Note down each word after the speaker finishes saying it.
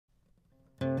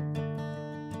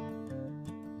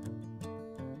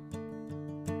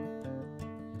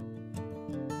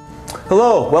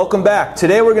Hello, welcome back.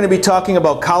 Today we're going to be talking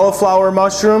about cauliflower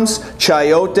mushrooms,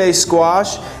 chayote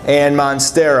squash, and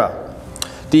monstera.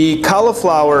 The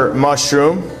cauliflower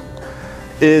mushroom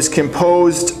is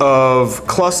composed of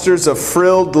clusters of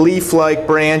frilled leaf-like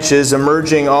branches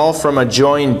emerging all from a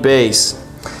joined base.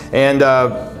 And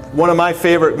one of my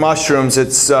favorite mushrooms,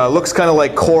 it looks kind of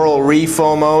like coral reef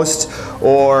almost,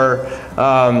 or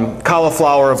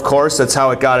cauliflower, of course, that's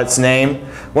how it got its name.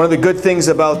 One of the good things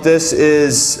about this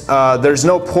is there's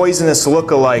no poisonous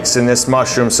lookalikes in this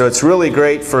mushroom, so it's really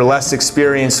great for less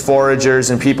experienced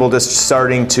foragers and people just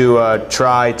starting to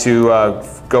try to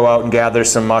go out and gather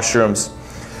some mushrooms.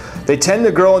 They tend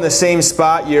to grow in the same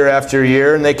spot year after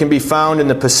year, and they can be found in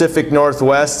the Pacific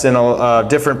Northwest and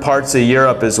different parts of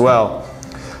Europe as well.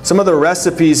 Some of the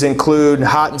recipes include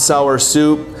hot and sour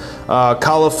soup,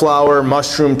 cauliflower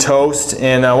mushroom toast,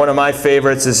 and one of my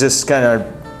favorites is just kind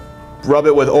of rub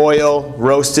it with oil,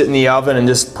 roast it in the oven, and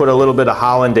just put a little bit of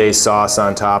hollandaise sauce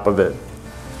on top of it.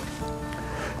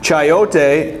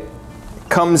 Chayote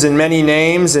comes in many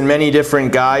names and many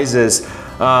different guises.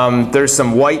 There's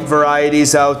some white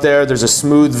varieties out there, there's a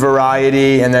smooth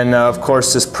variety, and then of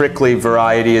course this prickly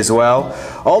variety as well.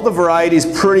 All the varieties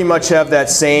pretty much have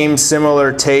that same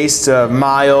similar taste,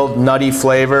 mild, nutty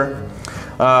flavor.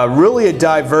 Really a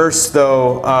diverse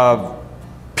though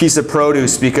piece of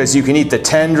produce, because you can eat the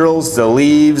tendrils, the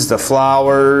leaves, the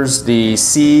flowers, the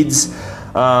seeds,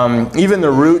 even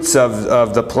the roots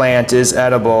of the plant is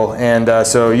edible, and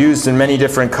so used in many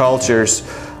different cultures.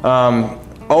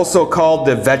 Also called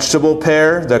the vegetable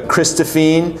pear, the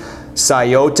Christophine,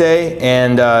 Chayote,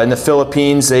 and in the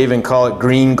Philippines they even call it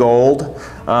green gold.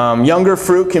 Younger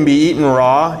fruit can be eaten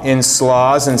raw in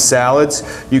slaws and salads.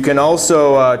 You can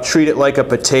also treat it like a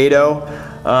potato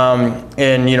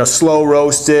and slow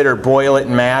roast it or boil it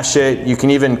and mash it. You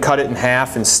can even cut it in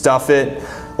half and stuff it.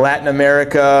 Latin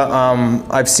America,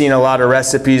 I've seen a lot of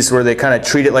recipes where they kind of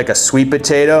treat it like a sweet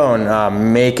potato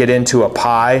and make it into a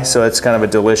pie, so it's kind of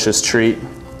a delicious treat.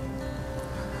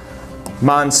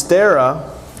 Monstera,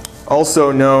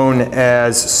 also known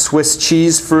as Swiss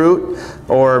cheese fruit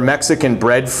or Mexican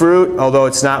breadfruit, although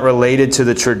it's not related to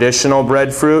the traditional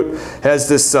breadfruit, has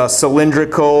this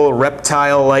cylindrical,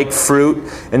 reptile-like fruit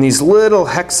and these little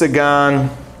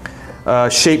hexagon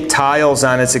shaped tiles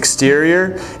on its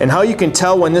exterior. And how you can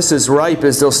tell when this is ripe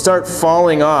is they'll start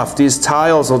falling off. These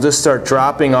tiles will just start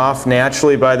dropping off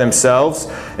naturally by themselves,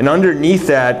 and underneath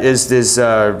that is this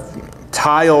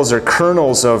tiles or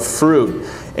kernels of fruit,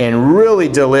 and really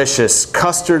delicious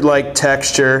custard-like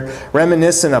texture,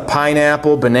 reminiscent of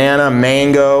pineapple, banana,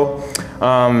 mango.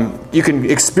 You can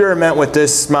experiment with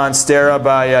this monstera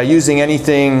by using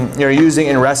anything you're using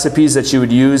in recipes that you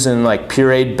would use in like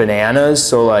pureed bananas,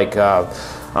 so like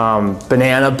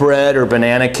banana bread or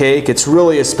banana cake. It's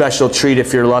really a special treat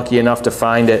if you're lucky enough to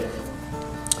find it.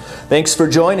 Thanks for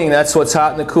joining. That's what's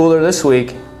hot in the cooler this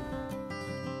week.